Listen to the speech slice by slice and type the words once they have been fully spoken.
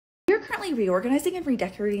currently reorganizing and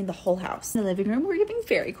redecorating the whole house. In the living room, we're giving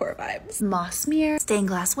fairy core vibes. Moss mirror, stained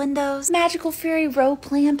glass windows, magical fairy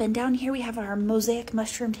rope lamp, and down here we have our mosaic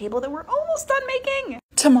mushroom table that we're almost done making.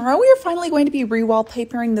 Tomorrow we are finally going to be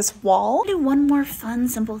re-wallpapering this wall. Do one more fun,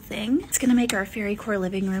 simple thing. It's gonna make our fairy core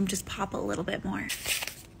living room just pop a little bit more.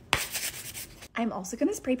 I'm also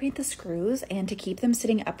gonna spray paint the screws, and to keep them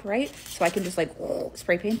sitting upright so I can just like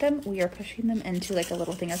spray paint them, we are pushing them into like a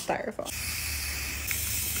little thing of styrofoam.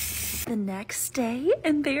 The next day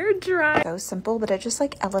and they're dry. So simple, but it just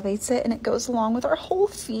like elevates it and it goes along with our whole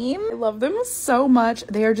theme. I love them so much.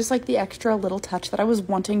 They are just like the extra little touch that I was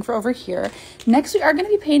wanting for over here. Next, we are going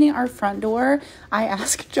to be painting our front door. I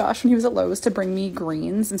asked Josh when he was at Lowe's to bring me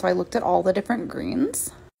greens, and so I looked at all the different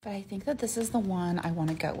greens. But I think that this is the one I want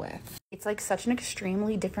to go with. It's like such an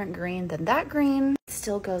extremely different green than that green. It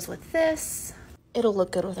still goes with this. It'll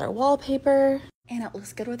look good with our wallpaper, and it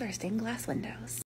looks good with our stained glass windows.